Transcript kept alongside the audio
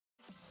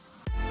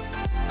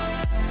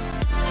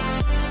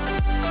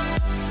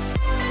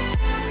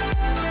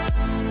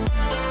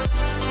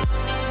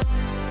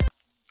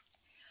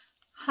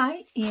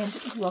and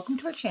welcome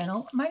to our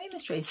channel. My name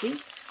is Tracy.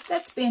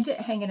 That's Bandit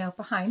hanging out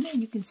behind me,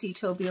 and you can see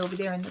Toby over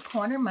there in the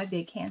corner, my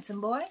big handsome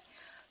boy.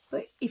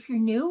 But if you're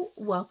new,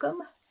 welcome.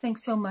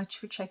 Thanks so much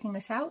for checking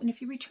us out, and if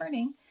you're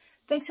returning,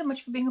 thanks so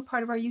much for being a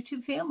part of our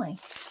YouTube family.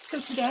 So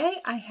today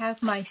I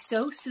have my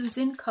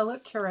Susan Color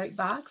Curate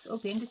box. Oh,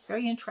 Bandit's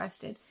very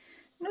interested.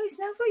 No, it's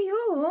not for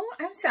you.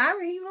 I'm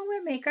sorry, you don't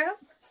wear makeup.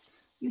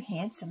 You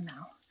handsome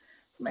now.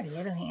 Somebody a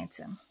little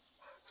handsome.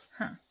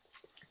 Huh.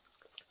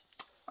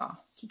 Oh,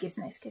 he gives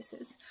nice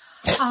kisses.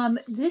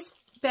 This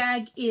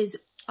bag is,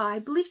 I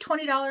believe,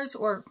 $20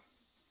 or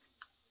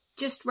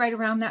just right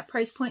around that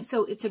price point.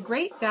 So it's a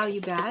great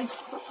value bag.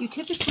 You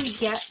typically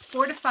get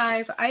 4 to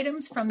 5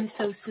 items from the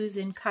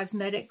Susan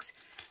Cosmetics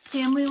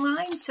family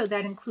line. So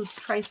that includes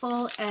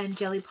trifle and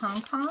jelly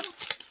pong pong.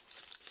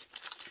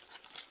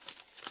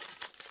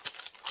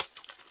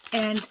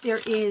 And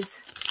there is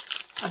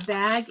a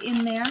bag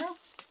in there.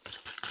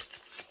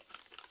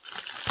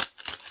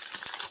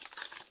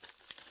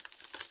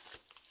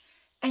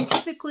 And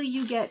typically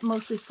you get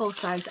mostly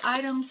full-size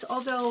items,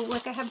 although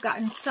like I have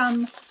gotten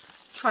some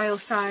trial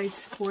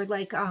size for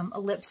like a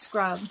lip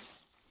scrub.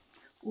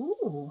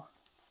 Ooh,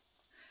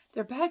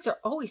 their bags are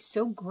always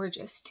so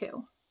gorgeous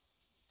too.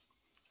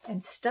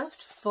 And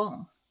stuffed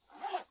full.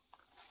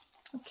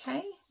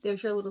 Okay,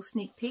 there's your little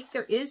sneak peek.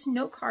 There is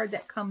no card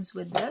that comes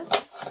with this,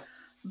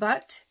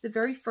 but the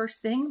very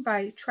first thing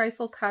by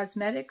Trifle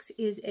Cosmetics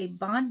is a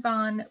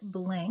Bonbon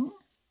Bling.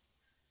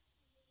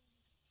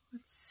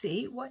 Let's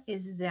see, what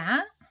is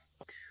that?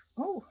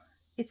 Oh,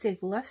 it's a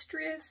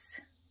lustrous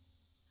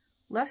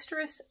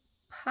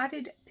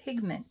potted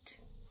pigment.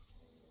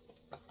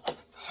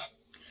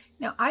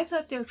 Now, I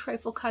thought their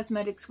Trifle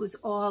Cosmetics was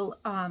all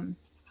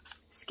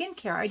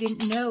skincare. I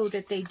didn't know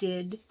that they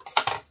did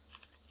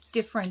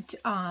different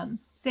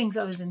things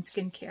other than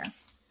skincare.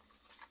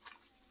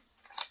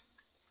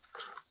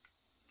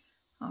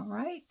 All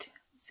right,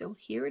 so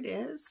here it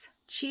is.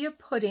 Chia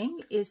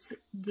Pudding is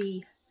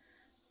the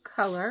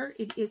color.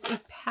 It is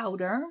a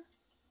powder.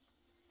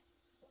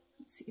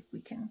 Let's see if we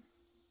can.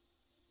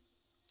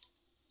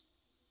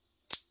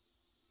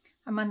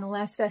 I'm on the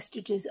last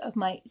vestiges of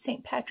my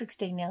St. Patrick's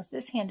Day nails.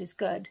 This hand is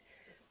good.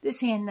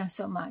 This hand, not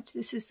so much.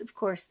 This is, of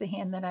course, the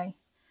hand that I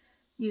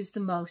use the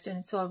most, and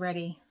it's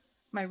already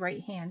my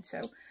right hand,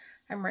 so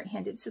I'm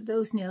right-handed. So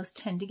those nails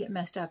tend to get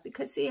messed up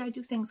because, see, I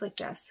do things like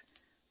this,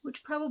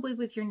 which probably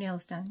with your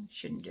nails done you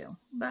shouldn't do,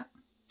 but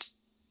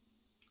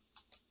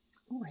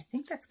oh, I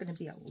think that's going to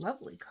be a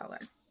lovely color.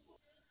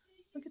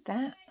 Look at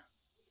that.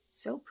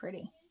 So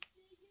pretty.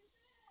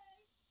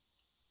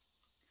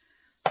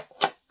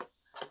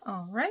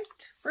 All right.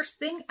 First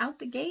thing out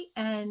the gate,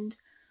 and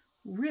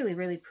really,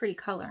 really pretty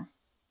color.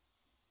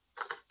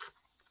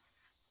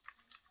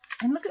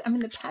 And look at, I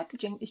mean, the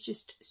packaging is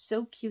just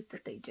so cute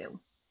that they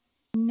do.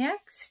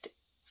 Next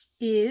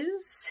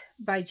is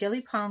by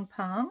Jelly Pong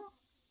Pong.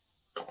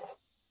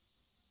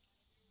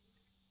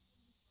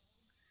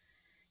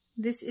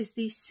 This is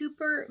the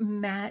Super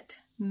Matte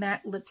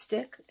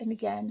Lipstick. And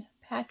again,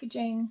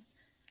 packaging,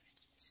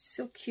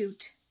 so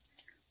cute.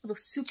 Little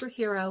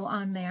superhero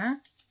on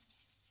there.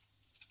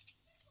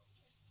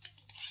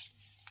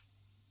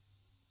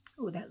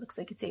 Oh, that looks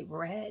like it's a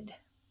red.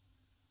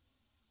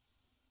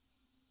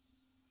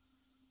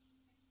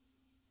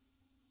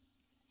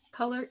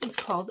 Color is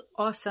called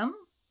Awesome.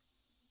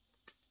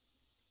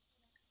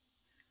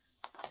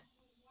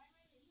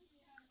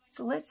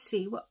 So let's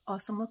see what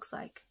Awesome looks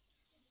like.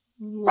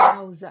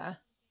 Wowza.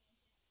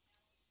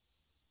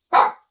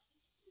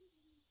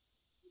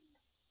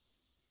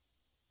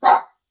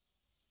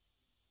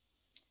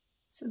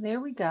 So there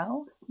we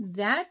go.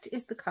 That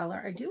is the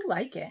color. I do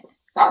like it.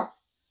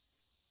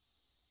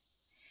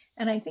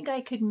 And I think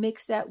I could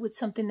mix that with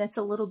something that's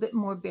a little bit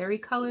more berry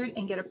colored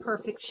and get a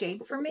perfect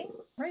shade for me.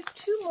 All right,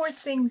 2 more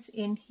things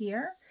in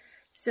here.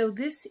 So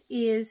this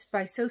is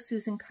by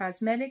Susan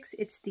Cosmetics.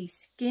 It's the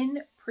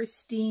Skin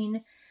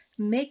Pristine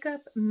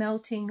Makeup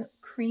Melting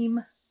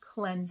Cream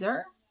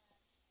Cleanser.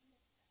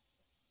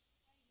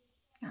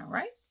 All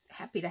right,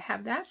 happy to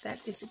have that. That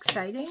is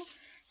exciting.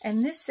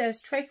 And this says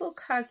Trifle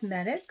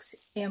Cosmetics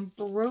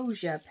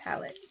Ambrosia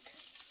Palette.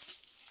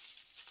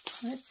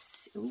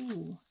 Let's,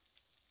 ooh.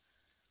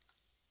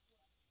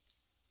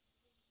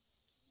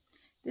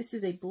 This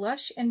is a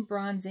blush and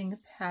bronzing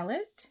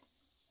palette.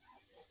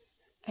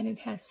 And it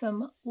has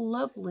some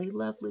lovely,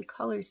 lovely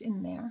colors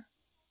in there.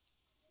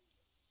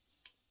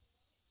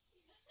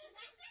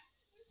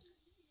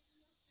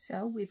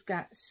 So we've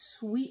got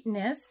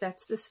Sweetness.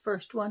 That's this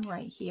first one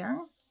right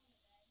here.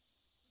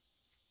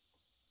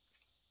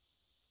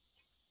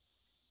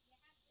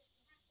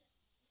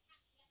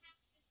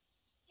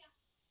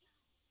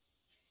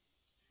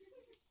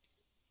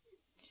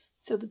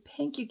 So the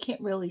pink you can't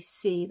really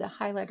see. The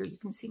highlighter you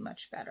can see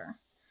much better.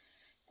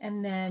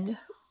 And then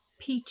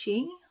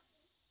Peachy.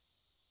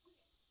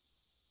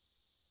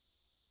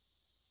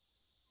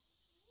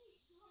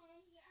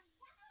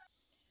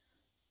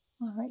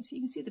 All right, so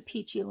you can see the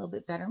peachy a little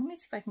bit better. Let me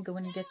see if I can go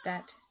in and get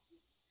that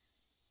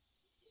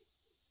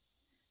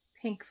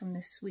pink from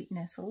the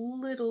Sweetness a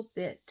little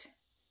bit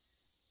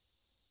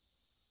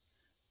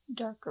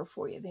darker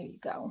for you. There you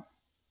go.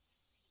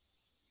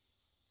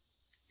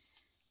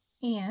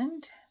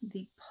 And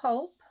the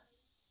pulp.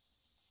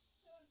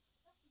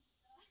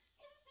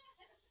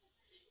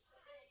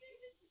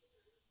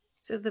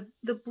 So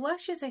the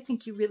blushes, I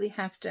think you really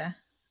have to,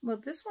 well,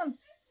 this one,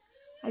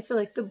 I feel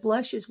like the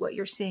blush is what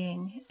you're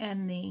seeing,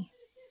 and the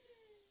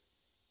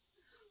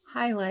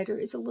highlighter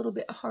is a little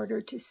bit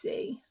harder to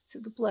see. So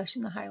the blush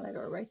and the highlighter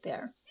are right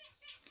there.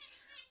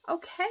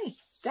 Okay,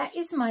 that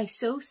is my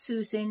So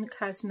Susan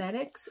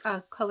Cosmetics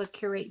Color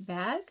Curate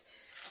bag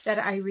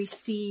that I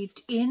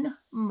received in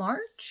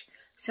March.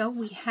 So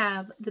we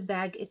have the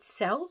bag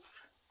itself,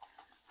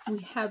 we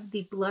have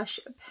the blush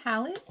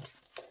palette,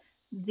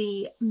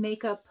 the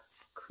makeup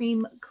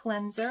cream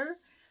cleanser,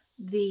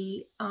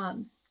 the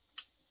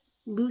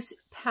loose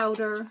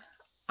powder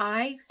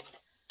eye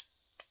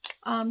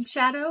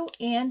shadow,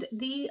 and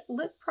the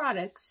lip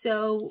product.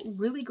 So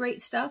really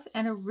great stuff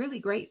and a really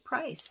great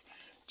price.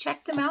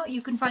 Check them out.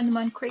 You can find them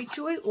on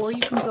Cratejoy, or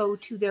you can go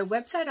to their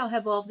website. I'll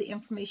have all of the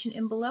information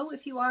in below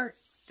if you are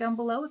down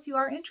below if you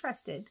are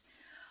interested.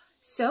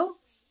 So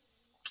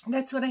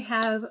that's what I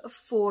have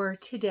for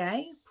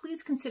today.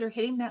 Please consider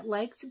hitting that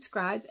like,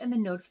 subscribe, and the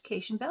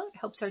notification bell. It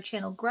helps our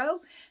channel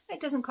grow.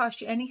 It doesn't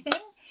cost you anything.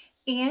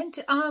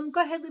 And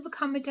go ahead, leave a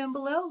comment down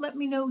below. Let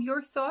me know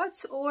your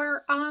thoughts,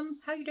 or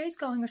how your day's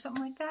going, or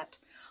something like that.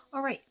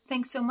 All right,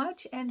 thanks so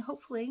much, and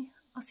hopefully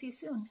I'll see you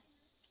soon.